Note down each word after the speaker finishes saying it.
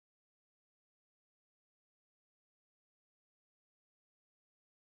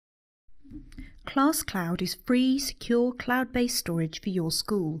ClassCloud is free, secure, cloud-based storage for your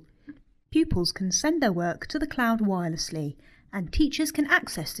school. Pupils can send their work to the cloud wirelessly, and teachers can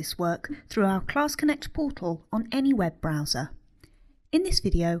access this work through our Class Connect portal on any web browser. In this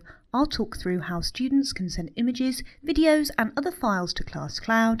video, I'll talk through how students can send images, videos and other files to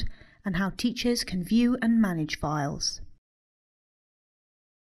ClassCloud, and how teachers can view and manage files.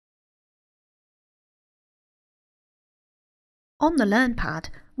 On the LearnPad,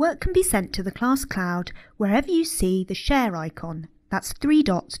 work can be sent to the ClassCloud wherever you see the share icon. That's 3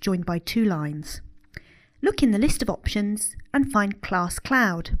 dots joined by 2 lines. Look in the list of options and find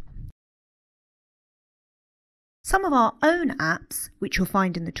ClassCloud. Some of our own apps, which you'll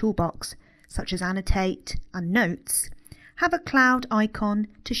find in the toolbox, such as Annotate and Notes, have a cloud icon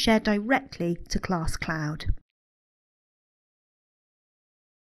to share directly to ClassCloud.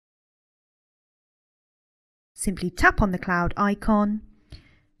 Simply tap on the cloud icon,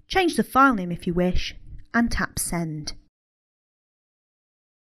 change the file name if you wish, and tap Send.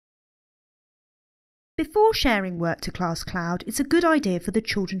 Before sharing work to ClassCloud, it's a good idea for the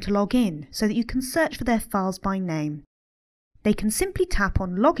children to log in so that you can search for their files by name. They can simply tap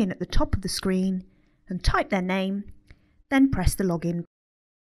on Login at the top of the screen and type their name, then press the login.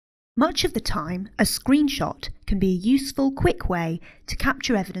 Much of the time, a screenshot can be a useful, quick way to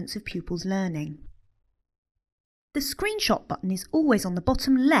capture evidence of pupils' learning. The screenshot button is always on the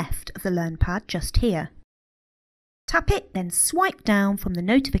bottom left of the LearnPad, just here. Tap it, then swipe down from the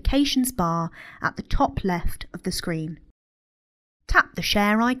notifications bar at the top left of the screen. Tap the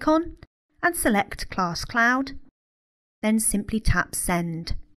share icon and select ClassCloud, then simply tap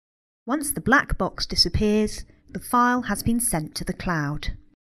Send. Once the black box disappears, the file has been sent to the cloud.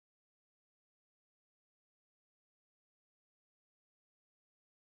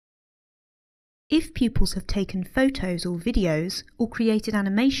 If pupils have taken photos or videos or created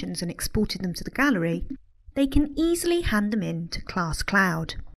animations and exported them to the gallery, they can easily hand them in to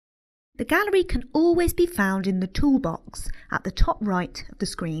ClassCloud. The gallery can always be found in the toolbox at the top right of the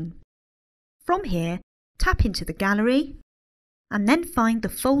screen. From here, tap into the gallery and then find the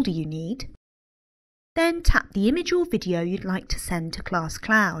folder you need. Then tap the image or video you'd like to send to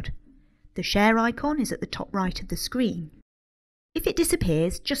ClassCloud. The share icon is at the top right of the screen. If it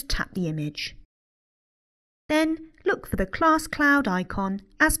disappears, just tap the image. Then look for the ClassCloud icon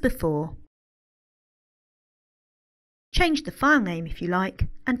as before. Change the file name if you like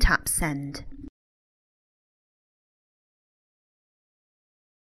and tap Send.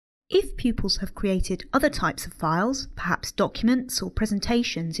 If pupils have created other types of files, perhaps documents or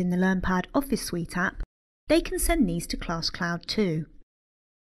presentations in the LearnPad Office Suite app, they can send these to ClassCloud too.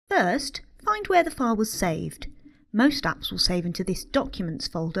 First, find where the file was saved. Most apps will save into this Documents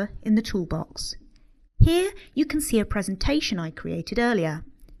folder in the toolbox. Here you can see a presentation I created earlier.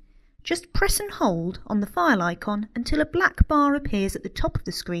 Just press and hold on the file icon until a black bar appears at the top of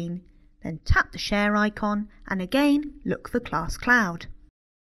the screen, then tap the share icon and again look for ClassCloud.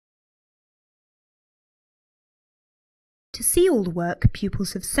 To see all the work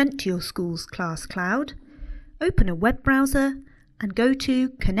pupils have sent to your school's ClassCloud, open a web browser and go to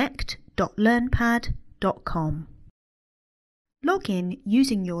connect.learnpad.com. Log in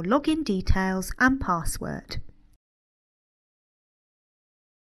using your login details and password.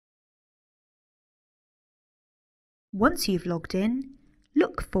 Once you've logged in,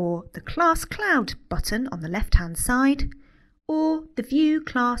 look for the ClassCloud button on the left-hand side or the View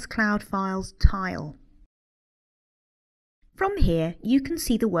ClassCloud Files tile. From here, you can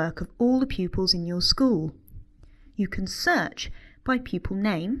see the work of all the pupils in your school. You can search by pupil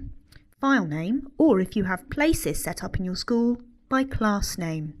name, file name, or if you have places set up in your school, by class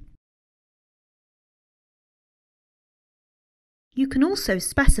name. You can also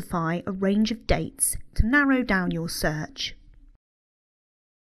specify a range of dates to narrow down your search.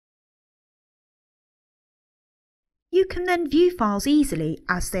 You can then view files easily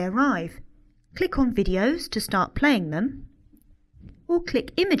as they arrive. Click on Videos to start playing them, or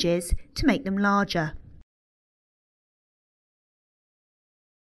click Images to make them larger.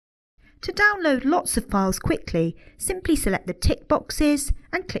 To download lots of files quickly, simply select the tick boxes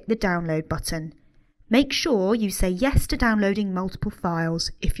and click the Download button. Make sure you say yes to downloading multiple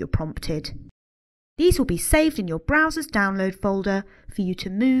files if you're prompted. These will be saved in your browser's download folder for you to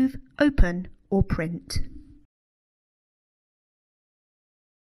move, open or print.